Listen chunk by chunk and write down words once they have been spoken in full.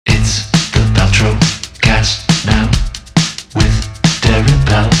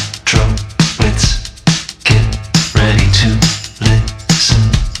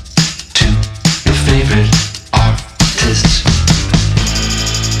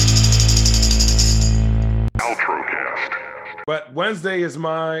But Wednesday is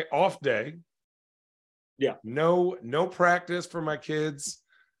my off day. Yeah. No practice for my kids.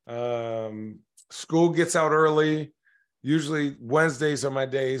 School gets out early. Usually Wednesdays are my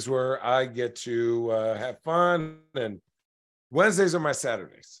days where I get to have fun, and Wednesdays are my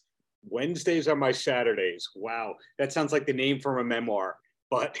Saturdays. Wednesdays are my Saturdays. Wow. That sounds like the name from a memoir.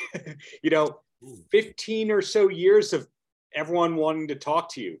 But, 15 or so years of everyone wanting to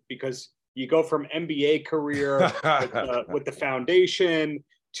talk to you, because you go from MBA career with the foundation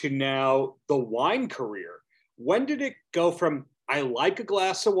to now the wine career. When did it go from I like a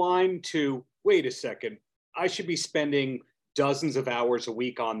glass of wine to wait a second, I should be spending dozens of hours a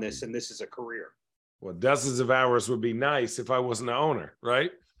week on this, and this is a career? Well, dozens of hours would be nice if I wasn't the owner,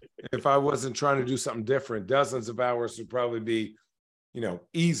 right? If I wasn't trying to do something different, dozens of hours would probably be,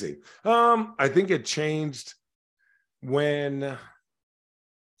 easy. I think it changed when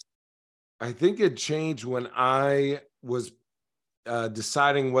I was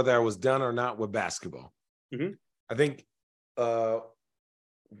deciding whether I was done or not with basketball. Mm-hmm. I think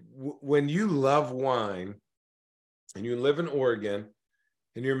when you love wine and you live in Oregon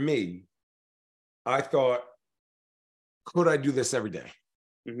and you're me, I thought, could I do this every day?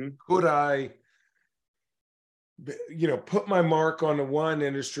 Mm-hmm. Could I, put my mark on the wine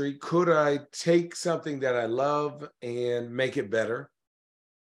industry? Could I take something that I love and make it better?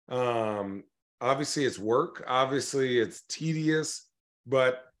 Obviously it's work. Obviously it's tedious,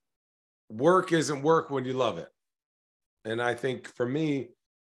 but work isn't work when you love it. And I think for me,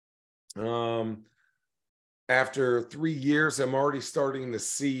 after 3 years, I'm already starting to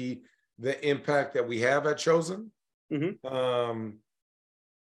see the impact that we have at Chosen. Mm-hmm.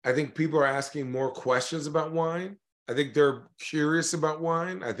 I think people are asking more questions about wine. I think they're curious about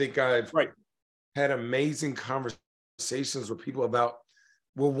wine. I think I've had amazing conversations with people about,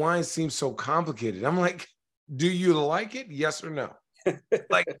 well, wine seems so complicated. I'm like, do you like it? Yes or no?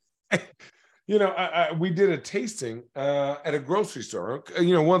 We did a tasting at a grocery store,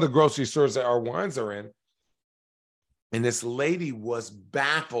 one of the grocery stores that our wines are in. And this lady was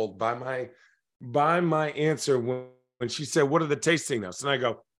baffled by my answer when she said, what are the tasting notes? And I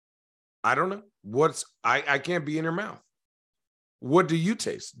go, I don't know. I can't be in her mouth. What do you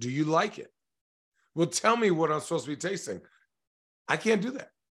taste? Do you like it? Well, tell me what I'm supposed to be tasting. I can't do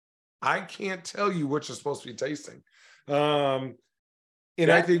that. I can't tell you what you're supposed to be tasting. I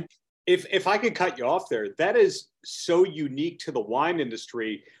think if I could cut you off there, that is so unique to the wine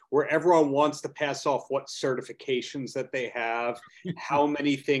industry, where everyone wants to pass off what certifications that they have, how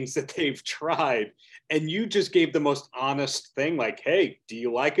many things that they've tried. And you just gave the most honest thing, like, hey, do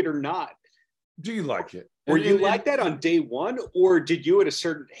you like it or not? Do you like it? Were you like that on day one? Or did you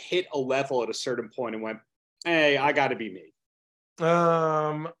hit a level at a certain point and went, hey, I got to be me?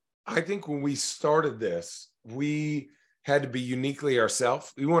 I think when we started this, we had to be uniquely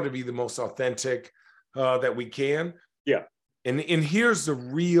ourselves. We wanted to be the most authentic that we can. Yeah. And here's the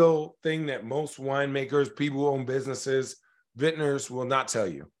real thing that most winemakers, people who own businesses, vintners will not tell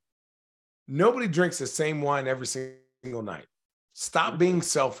you. Nobody drinks the same wine every single night. Stop being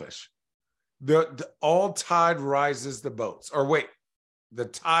selfish. The all tide rises the boats. Or wait, the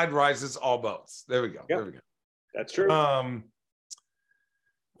tide rises all boats. There we go. Yep. There we go. That's true.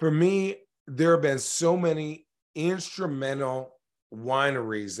 For me, there have been so many instrumental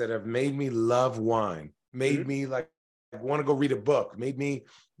wineries that have made me love wine, made me like want to go read a book, made me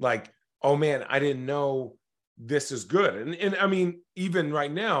like, oh man, I didn't know this is good. And I mean, even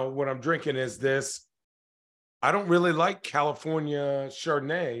right now, what I'm drinking is this. I don't really like California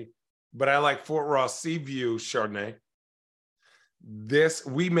Chardonnay, but I like Fort Ross Seaview Chardonnay.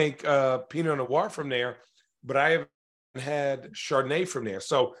 We make Pinot Noir from there, but I haven't had Chardonnay from there.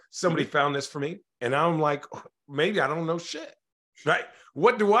 So somebody found this for me, and I'm like, maybe I don't know shit, right?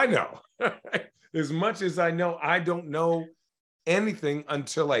 What do I know? As much as I know, I don't know anything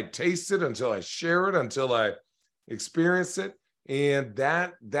until I taste it, until I share it, until I experience it. And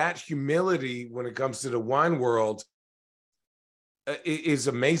that humility when it comes to the wine world is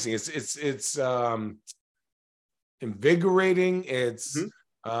amazing. It's invigorating. It's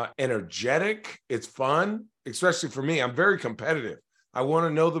energetic. It's fun, especially for me. I'm very competitive. I want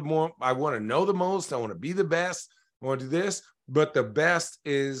to know the most. I want to be the best. I want to do this. But the best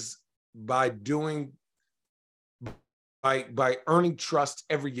is by earning trust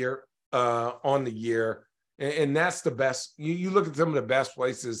every year on the year. And that's the best. You look at some of the best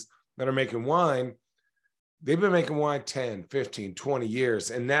places that are making wine. They've been making wine 10, 15, 20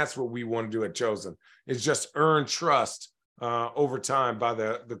 years. And that's what we want to do at Chosen, is just earn trust over time by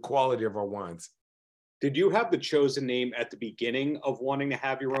the quality of our wines. Did you have the Chosen name at the beginning of wanting to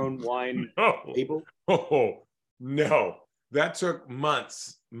have your own wine label? Oh, no. that took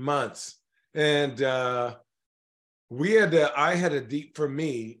months. And I had a deep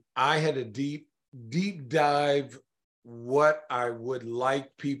dive what I would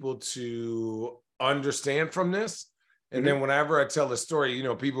like people to understand from this. And then whenever I tell the story, you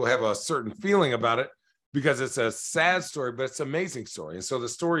know, people have a certain feeling about it because it's a sad story, but it's an amazing story. And so the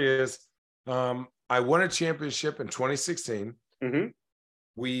story is, I won a championship in 2016.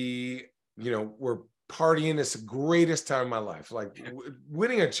 We, you know, were partying. It's the greatest time of my life. Like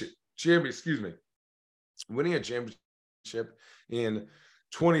winning a championship in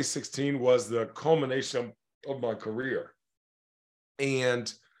 2016 was the culmination of my career.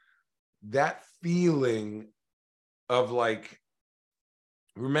 And that feeling of like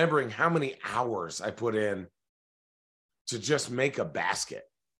remembering how many hours I put in to just make a basket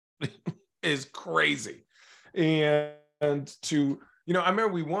is crazy. And to, you know, I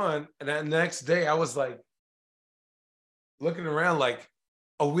remember we won, and then the next day I was like looking around like,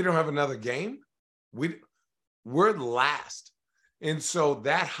 oh, we don't have another game? We're last. And so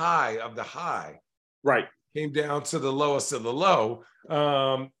that high of the high came down to the lowest of the low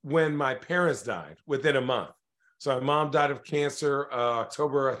when my parents died within a month. So my mom died of cancer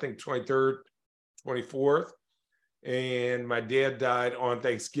October, I think, 23rd, 24th. And my dad died on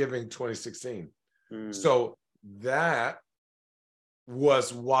Thanksgiving 2016. So that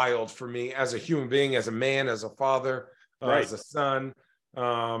was wild for me as a human being, as a man, as a father, as a son.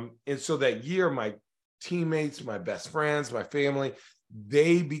 And so that year, my teammates, my best friends, my family,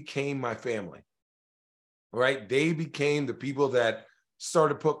 they became my family, right? They became the people that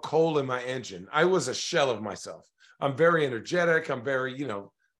started to put coal in my engine. I was a shell of myself. I'm very energetic. I'm very, you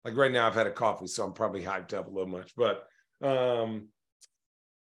know, like right now I've had a coffee, so I'm probably hyped up a little much, but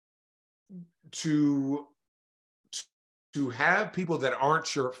to have people that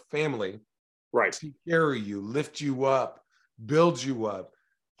aren't your family, to carry you, lift you up, build you up,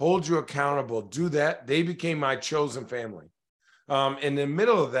 hold you accountable, do that. They became my chosen family. In the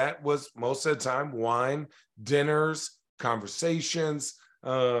middle of that was most of the time wine, dinners, conversations.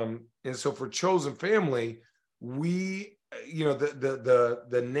 And so for chosen family, we, you know,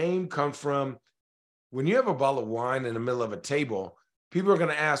 the name comes from when you have a bottle of wine in the middle of a table, people are going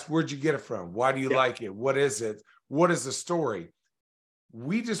to ask, where'd you get it from? Why do you like it? What is it? What is the story?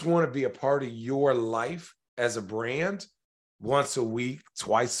 We just want to be a part of your life as a brand once a week,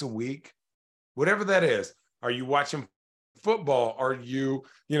 twice a week, whatever that is. Are you watching football? Are you,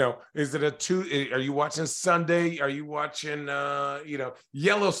 you know, is it are you watching Sunday? Are you watching, you know,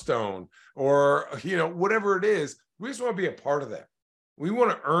 Yellowstone or, you know, whatever it is? We just want to be a part of that. We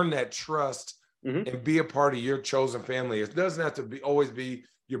want to earn that trust and be a part of your chosen family. It doesn't have to always be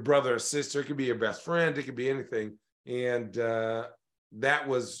your brother or sister. It could be your best friend. It could be anything. And that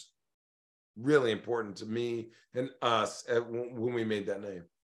was really important to me and us when we made that name.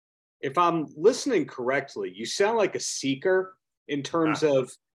 If I'm listening correctly, you sound like a seeker in terms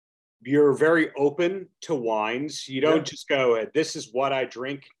of you're very open to wines. You don't just go, this is what I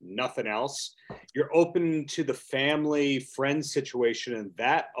drink, nothing else. You're open to the family, friend situation and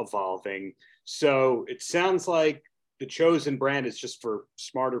that evolving. So it sounds like the chosen brand is just for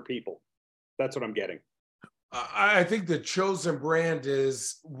smarter people. That's what I'm getting. I think the chosen brand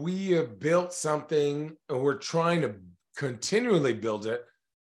is we have built something and we're trying to continually build it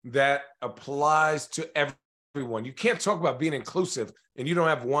that applies to everyone. You can't talk about being inclusive and you don't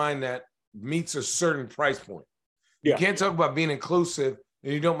have wine that meets a certain price point. You can't talk about being inclusive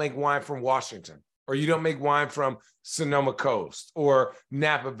and you don't make wine from Washington, or you don't make wine from Sonoma Coast or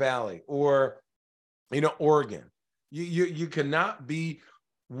Napa Valley or, you know, Oregon. You cannot be.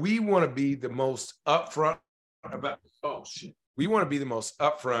 We want to be the most upfront about. Oh shit! We want to be the most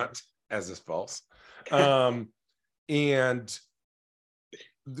upfront, as is false, and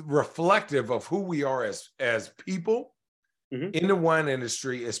reflective of who we are as people in the wine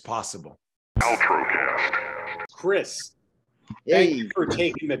industry as possible. Paltrocast. Cris, thank you for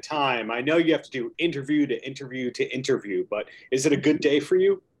taking the time. I know you have to do interview to interview, but is it a good day for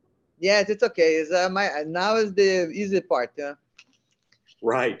you? Yes, it's okay. It's now is the easy part.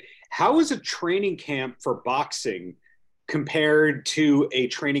 Right. How is a training camp for boxing compared to a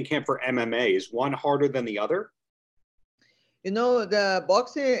training camp for MMA? Is one harder than the other? You know, the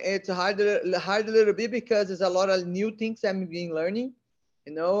boxing, it's hard a little bit because there's a lot of new things I'm being learning.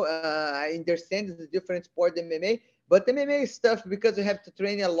 You know, I understand it's a different sport than MMA, but MMA is tough because you have to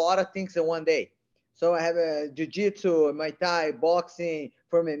train a lot of things in one day. So I have a jiu-jitsu, Muay Thai, boxing,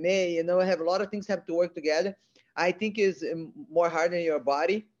 for MMA, you know, I have a lot of things have to work together. I think is more hard on your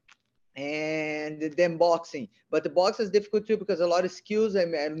body and then boxing. But the box is difficult too because a lot of skills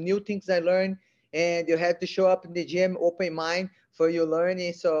and new things I learned. and you have to show up in the gym open mind for your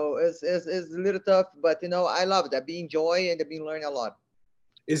learning. So it's a little tough, but I love that. Being joy and being learning a lot.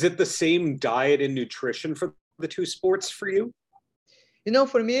 Is it the same diet and nutrition for the two sports for you?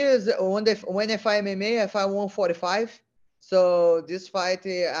 For me is when I fight MMA, I fight 145. So this fight,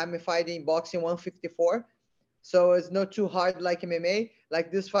 I'm fighting boxing 154. So it's not too hard like MMA.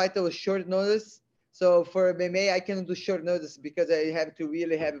 Like this fight, was short notice. So for MMA, I can do short notice because I have to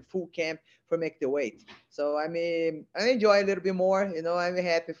really have a full camp for make the weight. So I enjoy a little bit more. I'm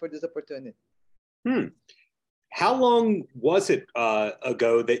happy for this opportunity. How long was it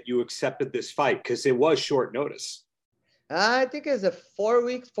ago that you accepted this fight? Because it was short notice. I think it's a 3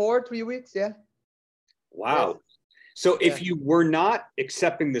 weeks. Yeah. Wow. Yes. So if you were not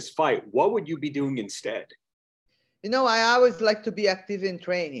accepting this fight, what would you be doing instead? I always like to be active in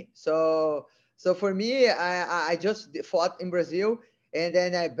training. So for me, I just fought in Brazil, and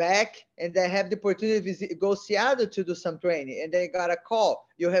then I back, and I have the opportunity to go Seattle to do some training, and then I got a call.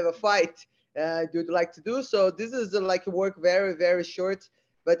 You have a fight. You'd like to do so? This is like work very, very short.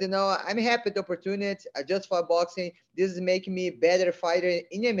 But I'm happy with the opportunity. I just fought boxing. This is making me a better fighter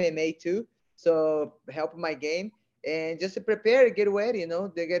in MMA too. So help my game and just to prepare, get ready.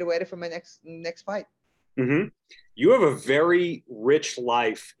 To get ready for my next fight. Mm-hmm. You have a very rich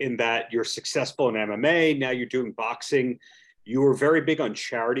life in that you're successful in MMA. Now you're doing boxing. You were very big on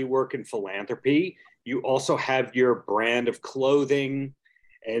charity work and philanthropy. You also have your brand of clothing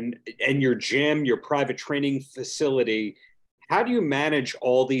and your gym, your private training facility. How do you manage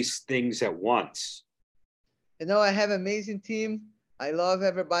all these things at once? I have an amazing team. I love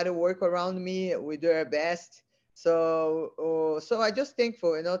everybody work around me. We do our best. So I just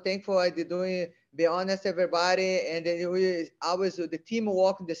thankful, thankful I did doing, be honest, everybody. And then we always, the team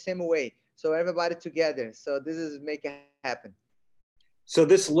walk the same way. So everybody together. So this is make it happen. So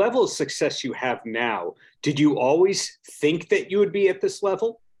this level of success you have now, did you always think that you would be at this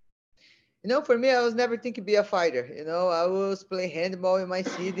level? For me, I was never thinking be a fighter. I was playing handball in my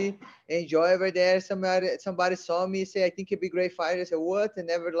city, enjoy over there. Somebody saw me, say, I think you'd be a great fighter. I said, what? I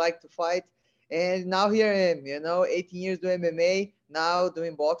never liked to fight. And now here I am, 18 years doing MMA, now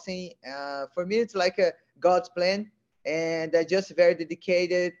doing boxing. For me, it's like a God's plan. And I just very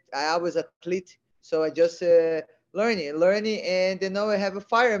dedicated. I was athlete. So I just learning. And, I have a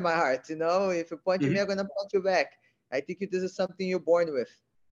fire in my heart. If you punch me, I'm going to punch you back. I think this is something you're born with.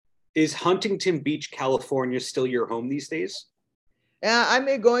 Is Huntington Beach, California still your home these days?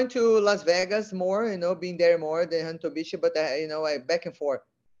 I'm going to Las Vegas more, being there more than Huntington Beach, but I back and forth.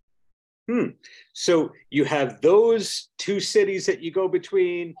 So you have those two cities that you go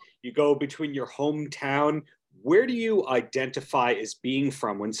between your hometown. Where do you identify as being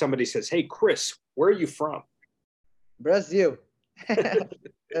from when somebody says, hey, Cris, where are you from? Brazil.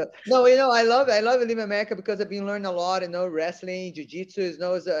 No, I love living in America because I've been learning a lot, wrestling, jiu-jitsu,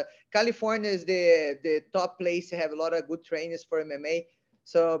 California is the top place to have a lot of good trainers for MMA.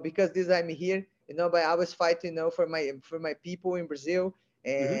 So because I'm here, but I was fighting, for my people in Brazil.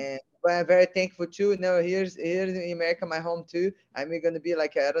 And but I'm very thankful too. Here's in America, my home too. I'm going to be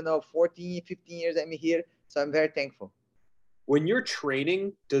like, 14, 15 years I'm here. So I'm very thankful. When you're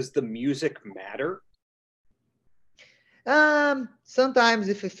training, does the music matter? Sometimes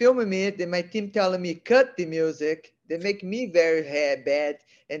if you film me, then my team telling me cut the music, they make me very bad,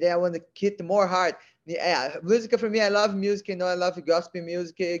 and then I want to hit more hard. Yeah, music for me, I love music. I love gospel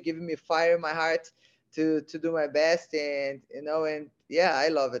music, giving me fire in my heart to do my best, and and yeah, I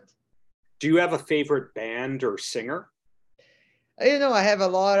love it. Do you have a favorite band or singer? I have a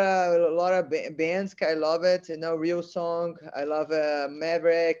lot of bands. I love it. Real Song. I love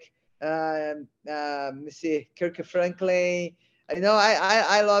Maverick. Let me see, Kirk Franklin.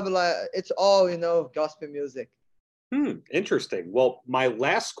 I love a lot. It's all gospel music. Interesting. Well, my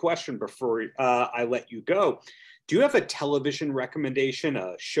last question before I let you go. Do you have a television recommendation,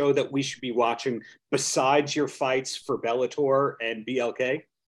 a show that we should be watching besides your fights for Bellator and BLK?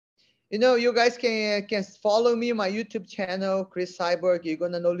 You guys can follow me on my YouTube channel, Cris Cyborg. You're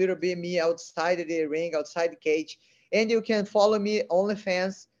gonna know a little bit me outside of the ring, outside the cage, and you can follow me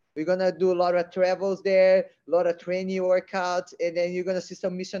OnlyFans. We're gonna do a lot of travels there, a lot of training workouts, and then you're gonna see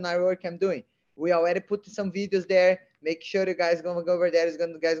some missionary work I'm doing. We already put some videos there. Make sure you guys gonna go over there.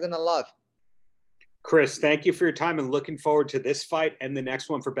 You guys gonna love. Cris, thank you for your time and looking forward to this fight and the next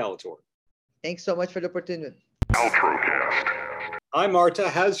one for Bellator. Thanks so much for the opportunity. Paltrocast. Hi, Marta.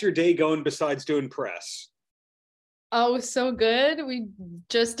 How's your day going besides doing press? Oh, so good. We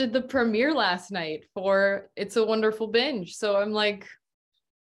just did the premiere last night for It's a Wonderful Binge. So I'm like,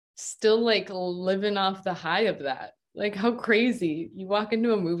 still like living off the high of that. Like, how crazy. You walk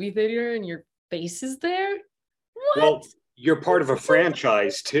into a movie theater and you're bases there. What? Well, you're part of a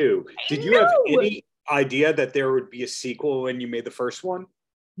franchise too. Did you have any idea that there would be a sequel when you made the first one?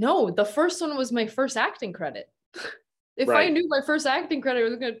 No, the first one was my first acting credit. If I knew my first acting credit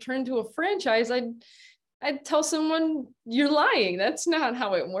was going to turn into a franchise, I'd tell someone you're lying. That's not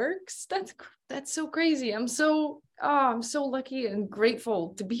how it works. That's so crazy. I'm so lucky and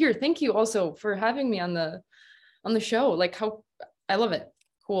grateful to be here. Thank you also for having me on the show. Like, how I love it.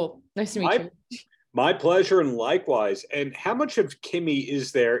 Cool. Nice to meet you. My pleasure, and likewise. And how much of Kimmy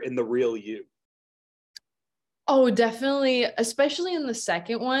is there in the real you? Oh, definitely, especially in the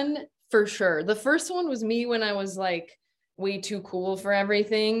second one, for sure. The first one was me when I was like way too cool for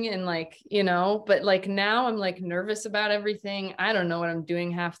everything, and like, you know, but like now I'm like nervous about everything. I don't know what I'm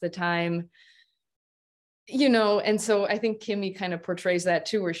doing half the time, you know. And so I think Kimmy kind of portrays that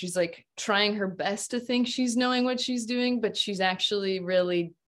too, where she's like trying her best to think she's knowing what she's doing, but she's actually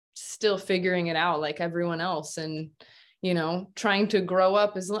really still figuring it out like everyone else. And you know, trying to grow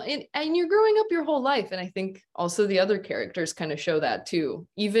up and you're growing up your whole life. And I think also the other characters kind of show that too.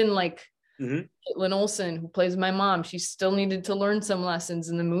 Even like Caitlin Olsen, who plays my mom, she still needed to learn some lessons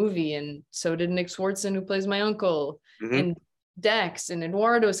in the movie. And so did Nick Swartzen, who plays my uncle, and Dex and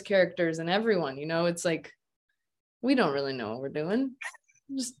Eduardo's characters and everyone. You know, it's like, we don't really know what we're doing.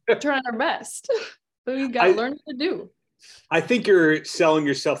 We're just trying our best. But we got to learn what to do. I think you're selling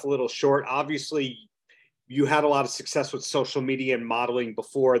yourself a little short. Obviously, you had a lot of success with social media and modeling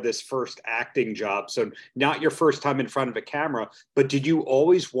before this first acting job. So not your first time in front of a camera, but did you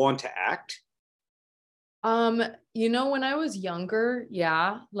always want to act? You know, when I was younger,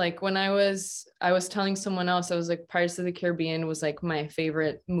 yeah, like when I was telling someone else, I was like, Pirates of the Caribbean was like my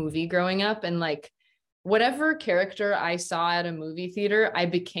favorite movie growing up. And like whatever character I saw at a movie theater, I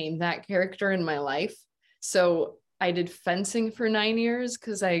became that character in my life. So I did fencing for 9 years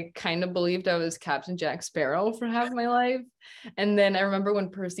because I kind of believed I was Captain Jack Sparrow for half my life. And then I remember when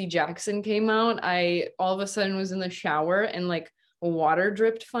Percy Jackson came out, I all of a sudden was in the shower and like water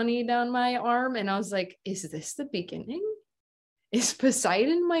dripped funny down my arm. And I was like, is this the beginning? Is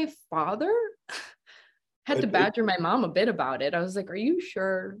Poseidon my father? Had to badger my mom a bit about it. I was like, are you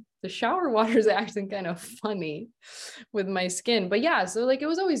sure? The shower water is acting kind of funny with my skin. But yeah, so like it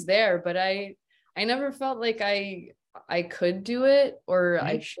was always there, but I never felt like I could do it or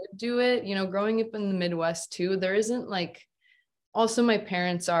I should do it. You know, growing up in the Midwest too, there isn't like, also my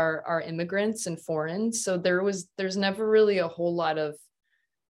parents are immigrants and foreign. So there's never really a whole lot of,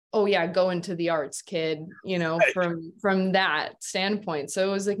 oh yeah, go into the arts, kid, you know, from that standpoint. So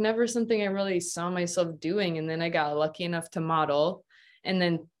it was like never something I really saw myself doing. And then I got lucky enough to model, and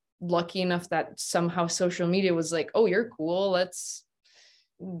then lucky enough that somehow social media was like, oh, you're cool, let's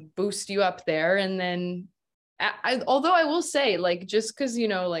boost you up there. And then although I will say, like, just because, you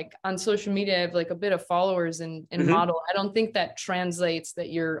know, like on social media, I have like a bit of followers and model, I don't think that translates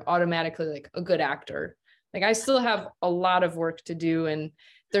that you're automatically like a good actor. Like I still have a lot of work to do, and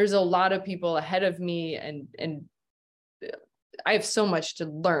there's a lot of people ahead of me, and I have so much to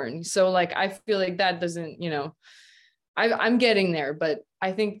learn. So like, I feel like that doesn't, you know, I'm getting there, but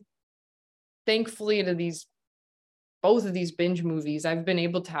I think thankfully to both of these binge movies, I've been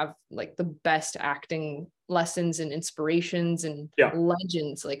able to have like the best acting lessons and inspirations and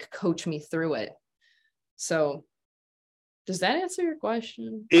legends like coach me through it. So does that answer your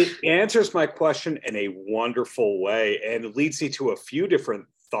question? It answers my question in a wonderful way, and it leads me to a few different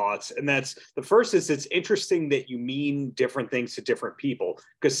thoughts. And that's the first is, it's interesting that you mean different things to different people,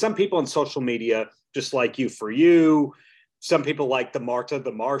 because some people on social media, just like you, for you, some people like the Marta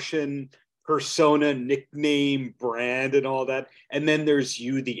the Martian persona, nickname, brand, and all that. And then there's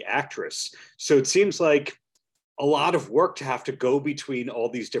you, the actress. So it seems like a lot of work to have to go between all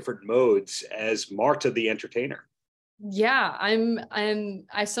these different modes as Marta the entertainer. Yeah,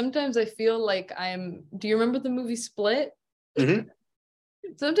 I sometimes I feel like do you remember the movie Split?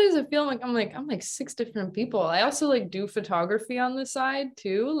 Sometimes I feel like I'm like 6 different people. I also like do photography on the side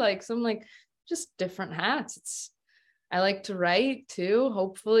too. Like, so I'm like just different hats. I like to write too.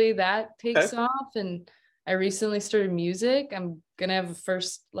 Hopefully that takes off. And I recently started music. I'm gonna have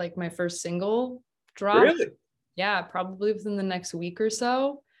my first single drop. Really? Yeah, probably within the next week or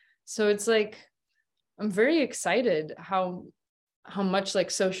so. So it's like, I'm very excited how much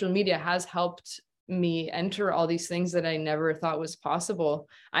like social media has helped me enter all these things that I never thought was possible.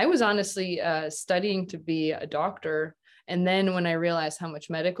 I was honestly studying to be a doctor. And then when I realized how much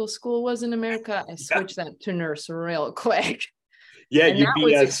medical school was in America, I switched that to nurse real quick. Yeah, and you'd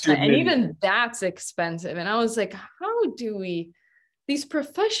be a student. And even that's expensive. And I was like, how do these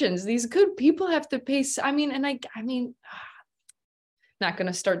professions, these good people have to pay? I mean, not going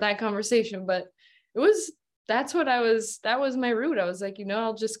to start that conversation, but that was my route. I was like,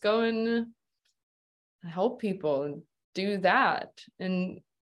 I'll just go and help people and do that. And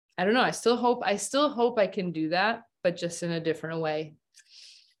I don't know, I still hope I can do that, but just in a different way.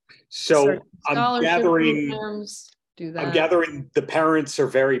 So I'm gathering the parents are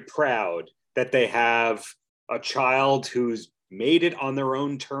very proud that they have a child who's made it on their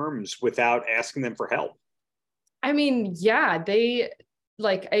own terms without asking them for help. I mean, yeah, they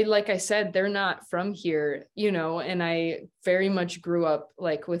like I said, they're not from here, and I very much grew up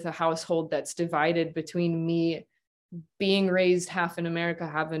like with a household that's divided between me being raised half in America,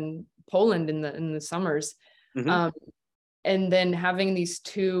 half in Poland in the summers. Mm-hmm. And then having these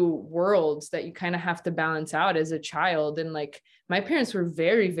two worlds that you kind of have to balance out as a child. And like, my parents were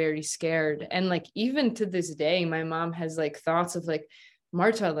very, very scared. And like, even to this day, my mom has like thoughts of like,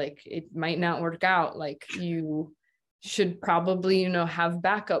 Marta, like it might not work out. Like you should probably, have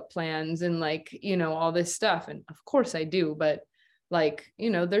backup plans and like, all this stuff. And of course I do, but like,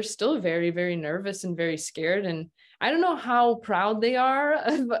 they're still very, very nervous and very scared. And I don't know how proud they are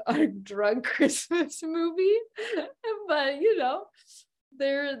of our drug Christmas movie, but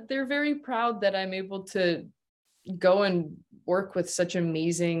they're very proud that I'm able to go and work with such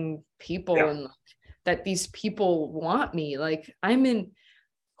amazing people, and that these people want me. Like I'm in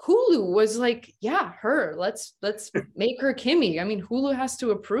Hulu was like, yeah, let's make her Kimmy. I mean, Hulu has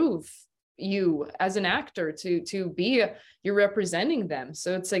to approve you as an actor to be you're representing them.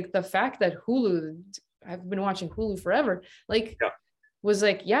 So it's like the fact that Hulu, I've been watching Hulu forever, like was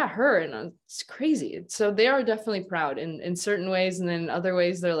like, yeah, her, and it's crazy. So they are definitely proud in certain ways, and then other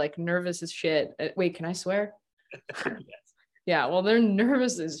ways they're like nervous as shit. Wait, can I swear? Yeah, well, they're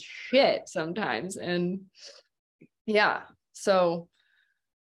nervous as shit sometimes, and yeah, so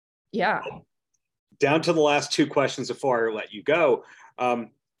yeah. Down to the last two questions before I let you go.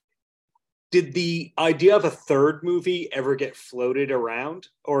 Did the idea of a third movie ever get floated around,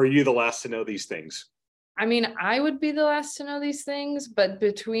 or are you the last to know these things? I mean, I would be the last to know these things, but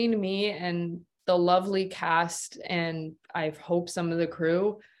between me and the lovely cast, and I hope some of the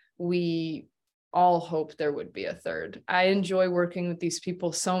crew, we all hope there would be a third. I enjoy working with these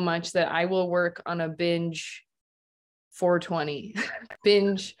people so much that I will work on a binge 420,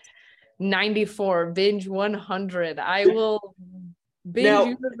 binge 94, binge 100. I will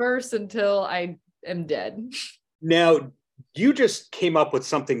binge universe until I am dead. Now, you just came up with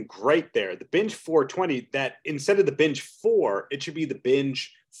something great there. The binge 420, that instead of the binge 4, it should be the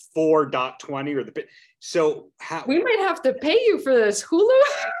binge 4.20 or the so how we might have to pay you for this,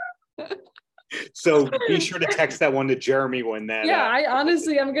 Hulu. So be sure to text that one to Jeremy when that. Yeah, I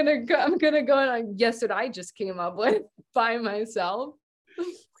honestly, I'm gonna go and guess what I just came up with by myself.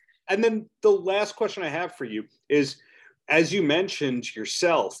 And then the last question I have for you is, as you mentioned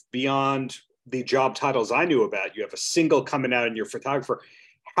yourself, beyond the job titles I knew about, you have a single coming out and you're a photographer.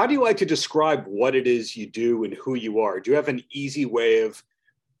 How do you like to describe what it is you do and who you are? Do you have an easy way of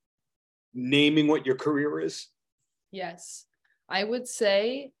naming what your career is? Yes, I would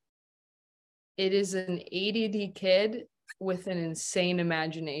say it is an ADD kid with an insane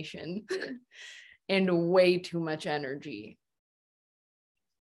imagination and way too much energy.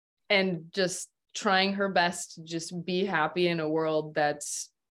 And just trying her best to just be happy in a world that's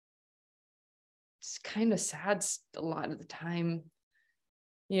kind of sad a lot of the time.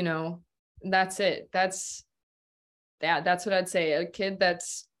 That's it. That's what I'd say. A kid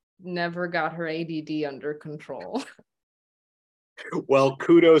that's never got her ADD under control. Well,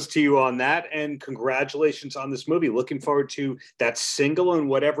 kudos to you on that, and congratulations on this movie. Looking forward to that single and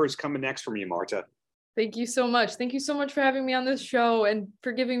whatever is coming next from you, Marta. Thank you so much. Thank you so much for having me on this show and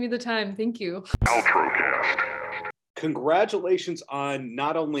for giving me the time. Thank you. Paltrocast. Congratulations on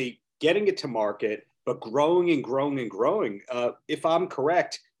not only getting it to market, but growing and growing and growing. If I'm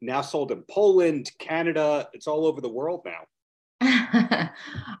correct, now sold in Poland, Canada, it's all over the world now.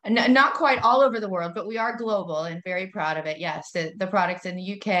 Not quite all over the world, but we are global and very proud of it. Yes, the product's in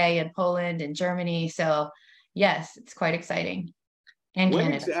the UK and Poland and Germany. So yes, it's quite exciting. And when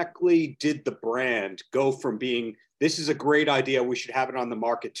Canada. Exactly did the brand go from being, this is a great idea, we should have it on the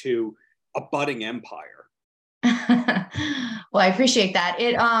market, to a budding empire? Well, I appreciate that.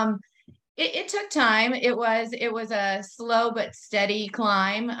 It took time. It was a slow but steady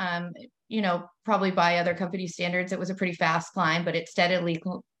climb. Probably by other company standards, it was a pretty fast climb, but it steadily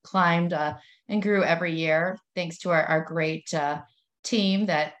climbed and grew every year, thanks to our great team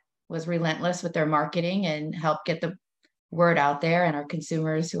that was relentless with their marketing and helped get the word out there, and our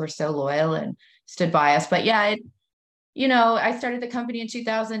consumers who are so loyal and stood by us. But yeah, I started the company in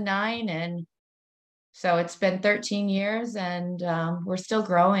 2009, and So it's been 13 years, and we're still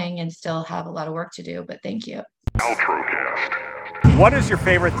growing and still have a lot of work to do, but thank you. Paltrocast. What is your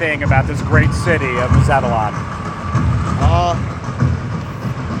favorite thing about this great city of Zebulon?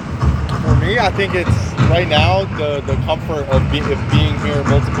 For me, I think it's right now the comfort of being here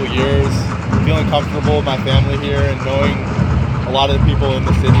multiple years, feeling comfortable with my family here, and knowing a lot of the people in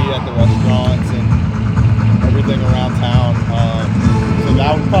the city at the restaurants and everything around town. So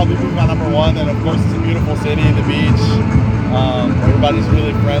that would probably be my number one. And of course, it's a beautiful city, the beach. Everybody's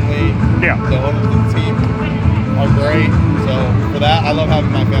really friendly. Yeah. The owners of the team are great. So for that, I love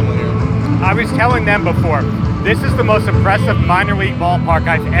having my family here. I was telling them before, this is the most impressive minor league ballpark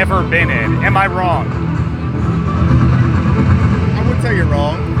I've ever been in. Am I wrong? I wouldn't say you're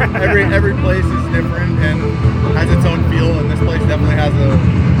wrong. Every place is different and has its own feel, and this place definitely has a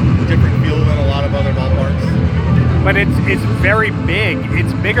different feel than a lot of other ballparks. But it's very big.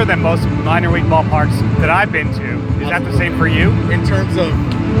 It's bigger than most minor league ballparks that I've been to. Is that the same for you? In terms of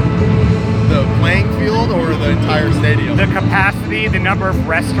the playing field or the entire stadium? The capacity, the number of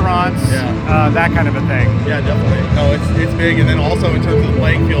restaurants, that kind of a thing. Yeah, definitely. No, it's big, and then also in terms of the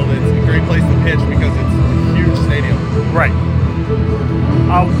playing field, it's a great place to pitch because it's a huge stadium. Right.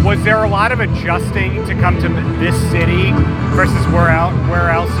 Was there a lot of adjusting to come to this city versus where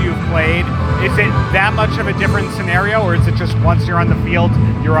else you've played? Is it that much of a different scenario, or is it just once you're on the field,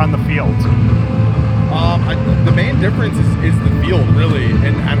 you're on the field? The main difference is the field, really,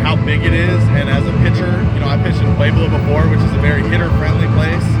 and how big it is. And as a pitcher, I pitched in Pueblo before, which is a very hitter-friendly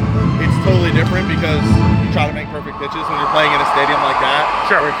place. It's totally different because you try to make perfect pitches when you're playing in a stadium like that.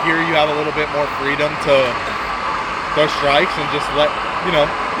 Sure. Where here you have a little bit more freedom to throw strikes and just let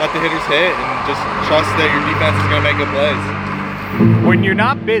the hitters hit and just trust that your defense is going to make good plays. When you're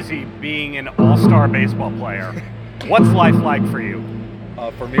not busy being an all-star baseball player, what's life like for you?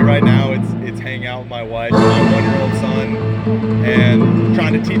 For me right now, it's hanging out with my wife and my 1-year-old son and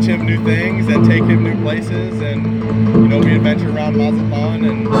trying to teach him new things and take him new places, and we adventure around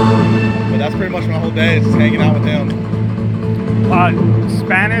Mazatlan, but that's pretty much my whole day, is just hanging out with him.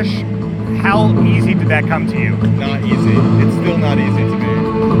 Spanish, how easy did that come to you? Not easy. It's still not easy to me.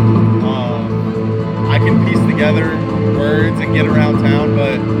 I can piece together words and get around town,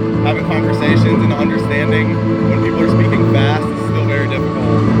 but having conversations and understanding when people are speaking fast is still very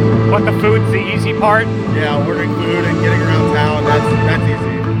difficult. But the food's the easy part? Yeah, ordering food and getting around town, that's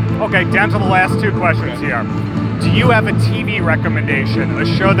easy. Okay, down to the last two questions here. Do you have a TV recommendation, a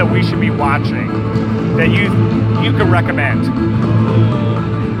show that we should be watching that you could recommend?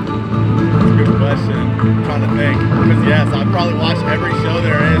 That's a good question. I'm trying to think. Because yes, I've probably watched every show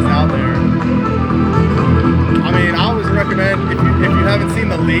there is out there. I mean, I always recommend, if you haven't seen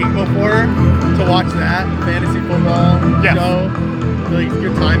The League before, to watch that fantasy football show. I feel like it's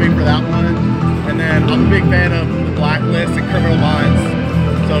good timing for that one. And then I'm a big fan of The Blacklist and Criminal Minds.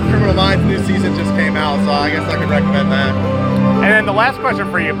 So Criminal Minds new season just came out, so I guess I could recommend that. And then the last question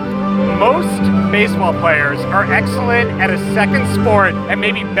for you. Most baseball players are excellent at a second sport and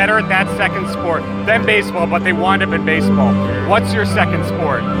maybe better at that second sport than baseball, but they wind up in baseball. What's your second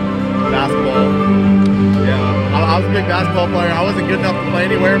sport? Basketball. Yeah, I was a big basketball player. I wasn't good enough to play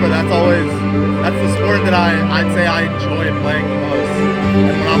anywhere, but that's the sport that I'd say I enjoy playing the most.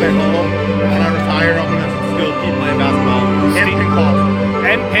 And when I'm at home, when I retire, I'm going to still keep playing basketball. And ping pong.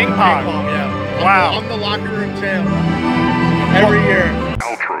 And ping pong. Yeah. Wow. I'm the locker room champ every year.